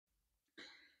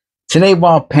Today,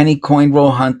 while penny coin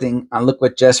roll hunting on Look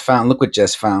What Just Found, look what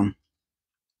just found.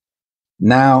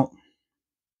 Now,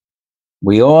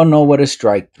 we all know what a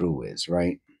strike through is,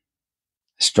 right?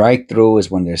 Strike through is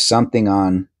when there's something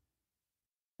on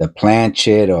the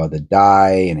planchet or the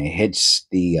die and it hits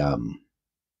the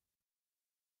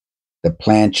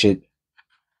planchet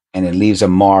and it leaves a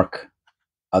mark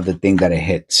of the thing that it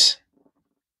hits.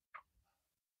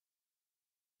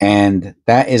 And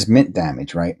that is mint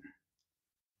damage, right?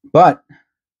 But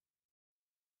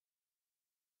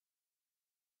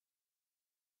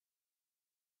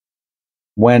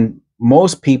when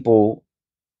most people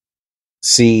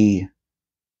see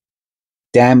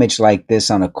damage like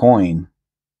this on a coin,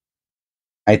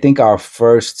 I think our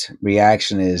first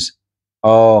reaction is,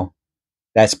 oh,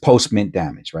 that's post-mint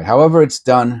damage, right? However it's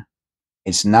done,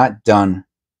 it's not done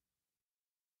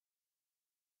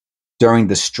during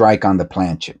the strike on the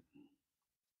planchet.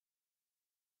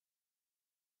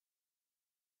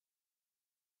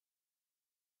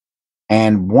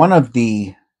 And one of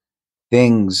the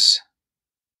things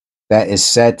that is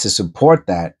said to support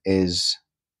that is,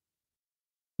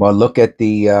 well, look at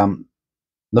the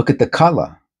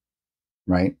color,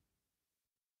 right?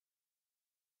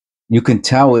 You can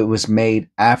tell it was made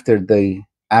after the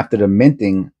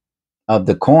minting of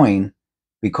the coin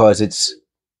because it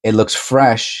looks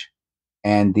fresh,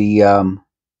 and the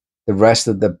rest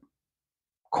of the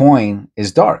coin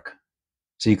is dark,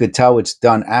 so you could tell it's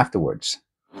done afterwards.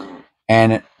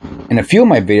 And in a few of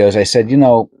my videos, I said,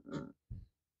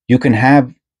 you can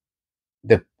have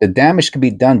the damage can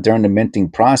be done during the minting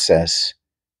process,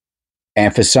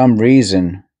 and for some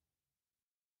reason,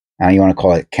 you want to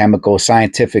call it chemical,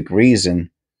 scientific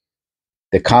reason,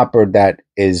 the copper that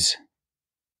is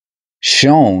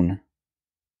shown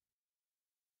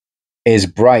is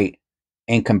bright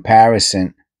in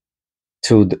comparison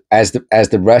to as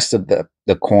the rest of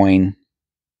the coin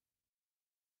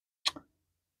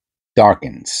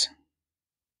darkens.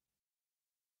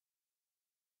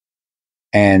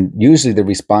 And usually the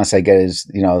response I get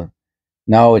is,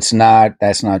 no, it's not.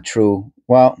 That's not true.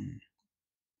 Well,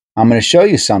 I'm going to show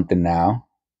you something now.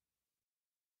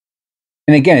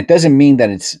 And again, it doesn't mean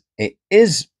that it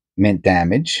is mint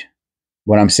damage.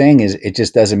 What I'm saying is it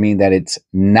just doesn't mean that it's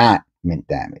not mint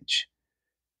damage.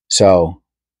 So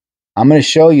I'm going to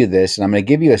show you this, and I'm going to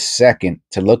give you a second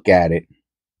to look at it.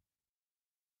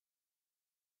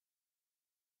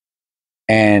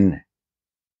 And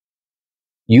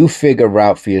you figure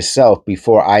out for yourself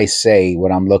before I say what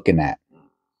I'm looking at.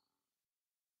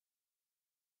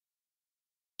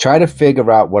 Try to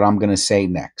figure out what I'm going to say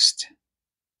next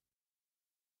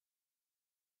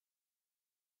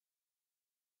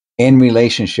in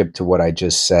relationship to what I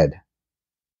just said.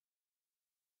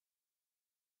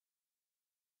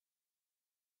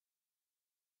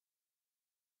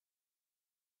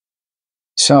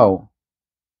 So,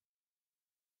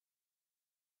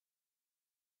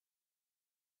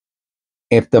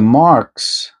 if the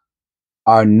marks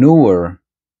are newer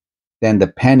than the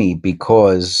penny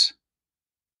because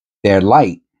they're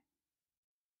light,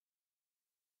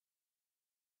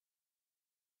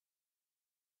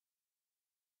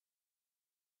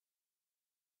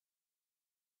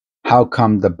 how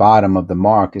come the bottom of the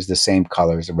mark is the same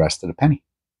color as the rest of the penny?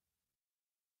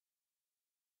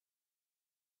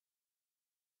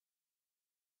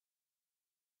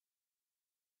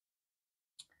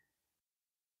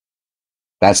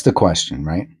 That's the question,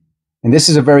 right? And this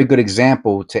is a very good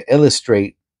example to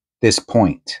illustrate this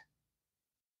point.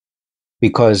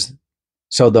 Because,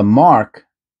 so the mark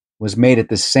was made at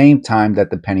the same time that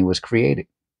the penny was created.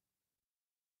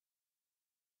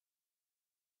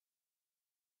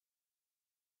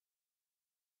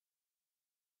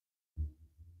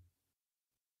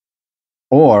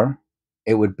 Or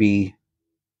it would be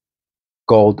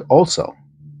gold also.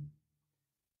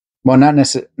 Well, not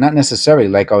necessarily.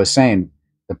 Like I was saying,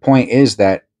 the point is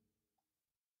that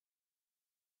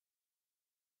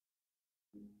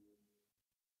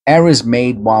errors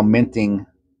made while minting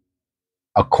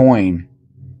a coin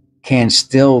can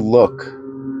still look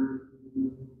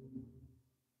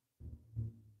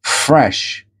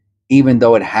fresh, even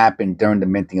though it happened during the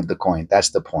minting of the coin. That's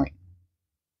the point.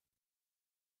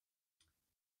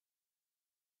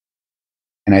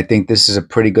 And I think this is a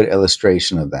pretty good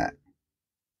illustration of that.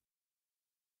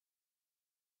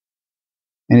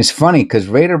 And it's funny because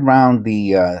right around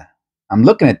the, I'm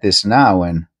looking at this now,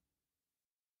 and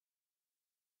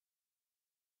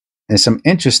there's some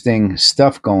interesting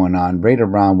stuff going on right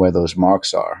around where those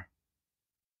marks are.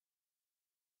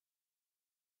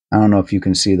 I don't know if you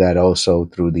can see that also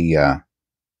through the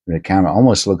camera.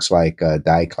 Almost looks like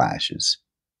die clashes.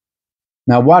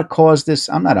 Now, what caused this?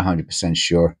 I'm not 100%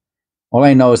 sure. All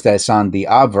I know is that it's on the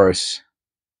obverse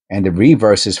and the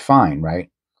reverse is fine, right?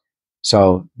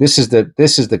 So this is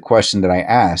the question that I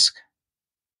ask,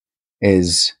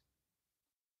 is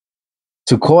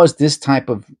to cause this type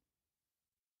of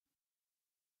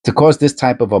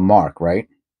a mark, right?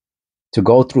 To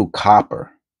go through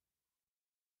copper,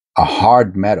 a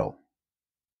hard metal.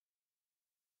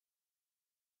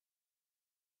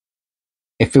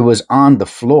 If it was on the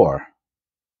floor,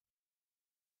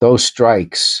 those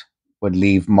strikes would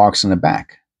leave marks on the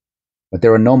back. But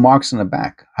there are no marks on the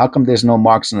back. How come there's no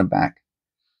marks on the back?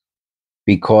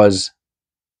 Because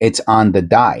it's on the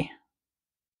die.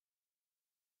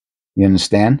 You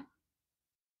understand?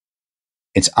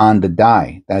 It's on the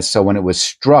die. That's so when it was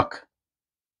struck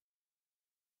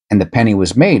and the penny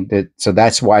was made, so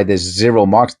that's why there's 0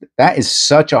 marks. That is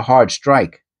such a hard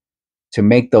strike to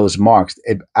make those marks.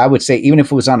 I would say even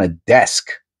if it was on a desk,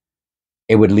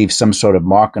 it would leave some sort of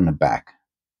mark on the back.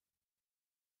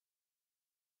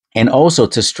 And also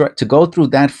to go through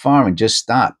that far and just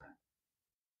stop,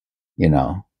 you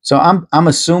know. So I'm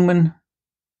assuming,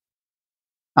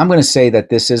 I'm going to say that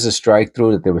this is a strike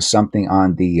through, that there was something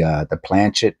on the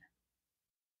planchet.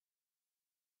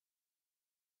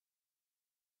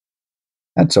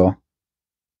 That's all.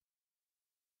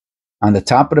 On the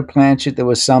top of the planchet, there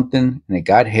was something, and it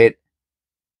got hit,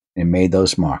 and it made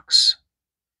those marks.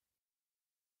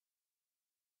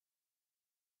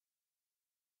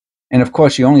 And of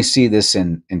course, you only see this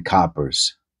in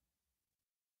coppers.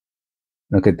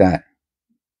 Look at that.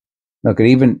 Look at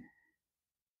even,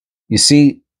 you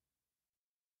see,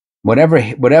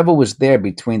 whatever was there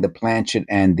between the planchet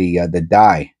and the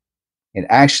die, it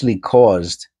actually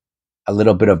caused a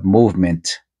little bit of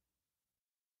movement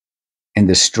in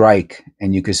the strike,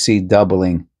 and you could see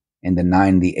doubling in the 9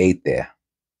 and the 8 there.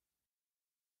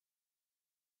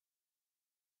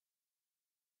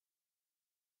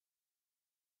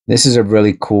 This is a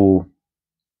really cool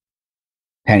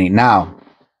penny. Now,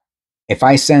 if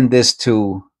I send this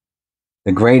to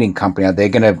the grading company, are they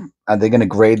gonna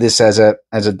grade this as a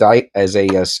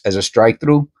strike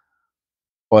through,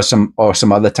 or some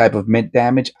other type of mint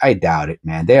damage? I doubt it,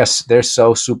 man. They're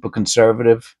so super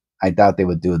conservative. I doubt they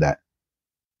would do that.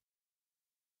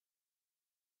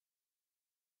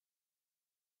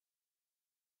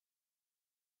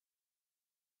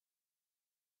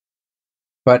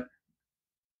 But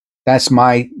that's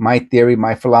my theory,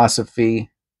 my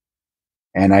philosophy,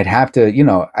 and I'd have to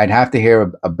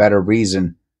hear a better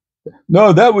reason.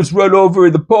 No, that was run over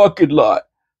in the parking lot.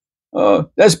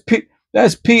 That's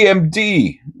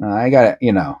PMD. I got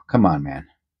to, come on, man.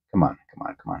 Come on.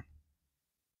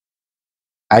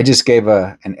 I just gave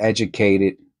an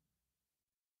educated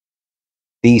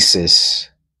thesis,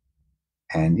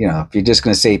 and if you're just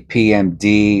going to say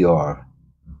PMD or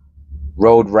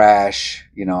road rash,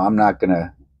 I'm not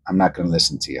gonna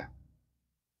listen to you.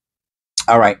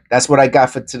 All right, that's what I got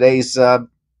for today's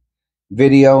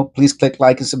video. Please click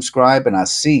like and subscribe, and I'll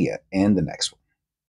see you in the next one.